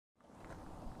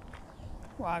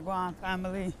Wagwan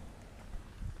family.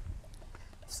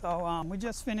 So we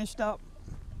just finished up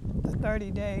the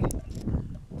 30-day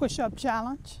push-up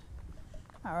challenge.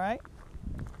 All right.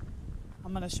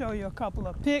 I'm going to show you a couple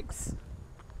of pics.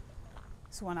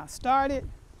 It's when I started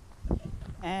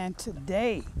and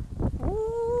today.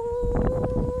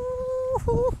 Ooh,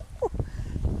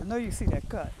 I know you see that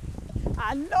cut.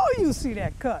 I know you see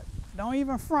that cut. Don't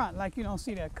even front like you don't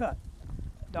see that cut.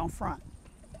 Don't front.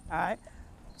 All right.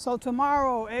 So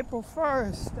tomorrow, April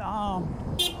 1st,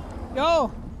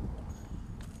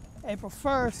 April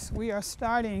 1st, we are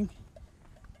starting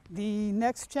the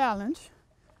next challenge,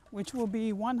 which will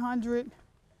be 100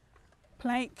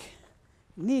 plank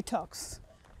knee tucks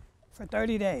for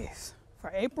 30 days.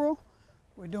 For April,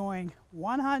 we're doing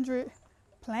 100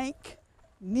 plank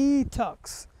knee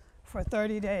tucks for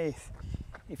 30 days.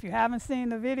 If you haven't seen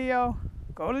the video,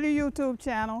 go to the YouTube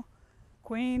channel,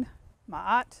 Queen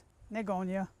Ma'at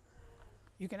Negonya.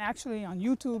 You can actually on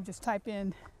YouTube just type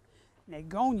in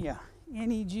Negonya,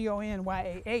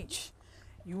 Negonyah.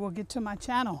 You will get to my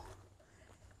channel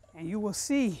and you will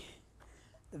see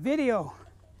the video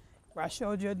where I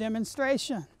showed you a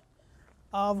demonstration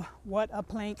of what a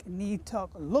plank knee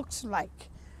tuck looks like.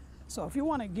 So if you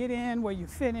want to get in where you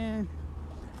fit in,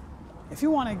 if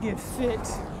you want to get fit,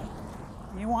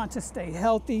 you want to stay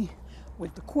healthy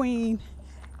with the Queen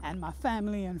and my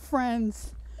family and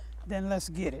friends, then let's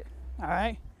get it. All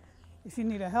right. If you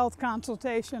need a health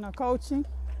consultation or coaching,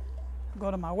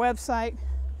 go to my website,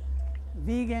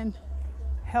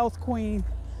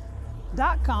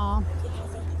 veganhealthqueen.com.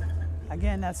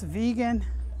 Again, that's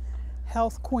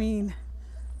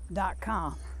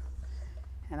veganhealthqueen.com.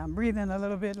 And I'm breathing a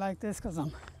little bit like this because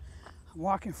I'm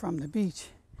walking from the beach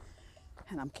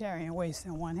and I'm carrying weights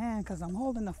in one hand because I'm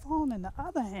holding the phone in the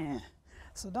other hand.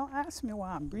 So don't ask me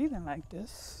why I'm breathing like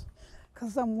this,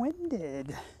 because I'm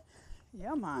winded.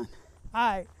 Yeah, man.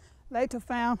 All right, later,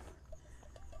 fam.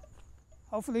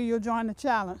 Hopefully you'll join the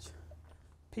challenge.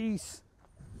 Peace.